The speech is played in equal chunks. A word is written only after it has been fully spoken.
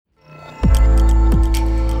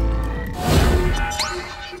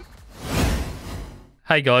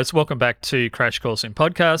Hey guys, welcome back to Crash Course in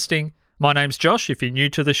Podcasting. My name's Josh, if you're new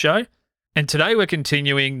to the show. And today we're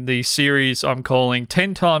continuing the series I'm calling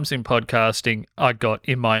 10 Times in Podcasting I Got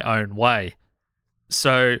in My Own Way.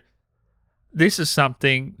 So this is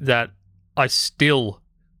something that I still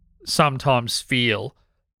sometimes feel,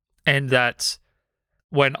 and that's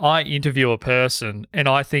when I interview a person and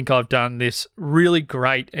I think I've done this really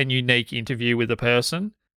great and unique interview with a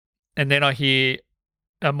person, and then I hear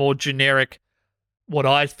a more generic, what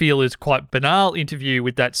I feel is quite banal interview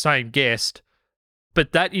with that same guest,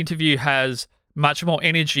 but that interview has much more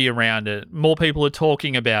energy around it. More people are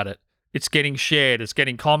talking about it. It's getting shared. It's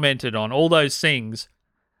getting commented on, all those things.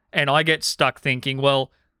 And I get stuck thinking,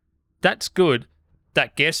 well, that's good.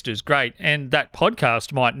 That guest is great. And that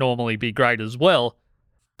podcast might normally be great as well.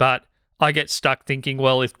 But I get stuck thinking,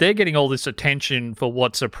 well, if they're getting all this attention for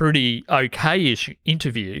what's a pretty okay-ish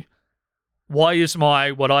interview, why is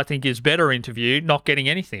my, what I think is better interview not getting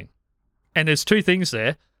anything? And there's two things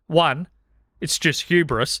there. One, it's just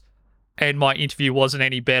hubris, and my interview wasn't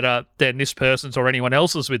any better than this person's or anyone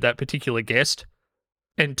else's with that particular guest.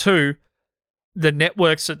 And two, the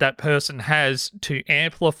networks that that person has to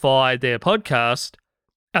amplify their podcast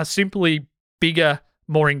are simply bigger,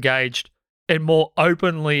 more engaged, and more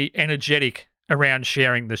openly energetic around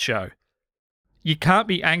sharing the show. You can't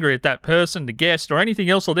be angry at that person, the guest, or anything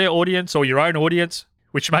else, or their audience, or your own audience,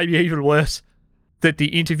 which may be even worse, that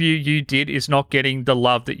the interview you did is not getting the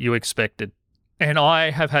love that you expected. And I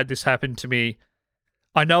have had this happen to me,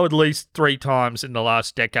 I know at least 3 times in the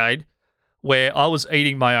last decade, where I was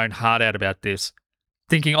eating my own heart out about this,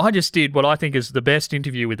 thinking I just did what I think is the best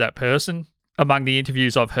interview with that person among the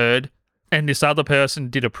interviews I've heard, and this other person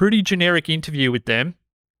did a pretty generic interview with them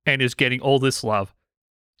and is getting all this love.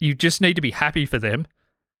 You just need to be happy for them,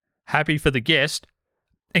 happy for the guest,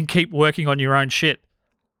 and keep working on your own shit.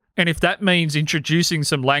 And if that means introducing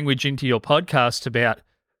some language into your podcast about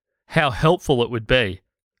how helpful it would be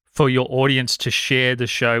for your audience to share the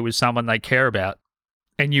show with someone they care about,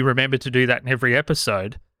 and you remember to do that in every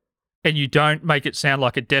episode, and you don't make it sound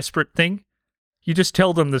like a desperate thing, you just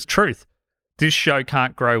tell them the truth. This show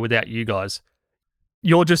can't grow without you guys.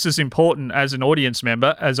 You're just as important as an audience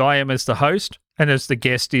member as I am as the host and as the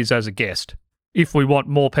guest is as a guest, if we want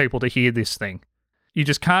more people to hear this thing. You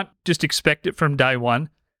just can't just expect it from day one,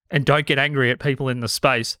 and don't get angry at people in the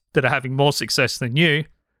space that are having more success than you,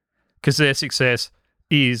 because their success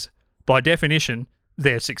is, by definition,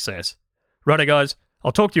 their success. Righto, guys,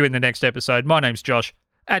 I'll talk to you in the next episode. My name's Josh,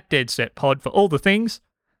 at Dead Set Pod for all the things.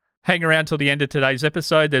 Hang around till the end of today's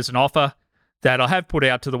episode. There's an offer that I have put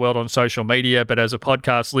out to the world on social media, but as a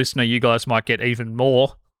podcast listener, you guys might get even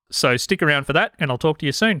more. So stick around for that, and I'll talk to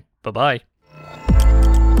you soon. Bye-bye.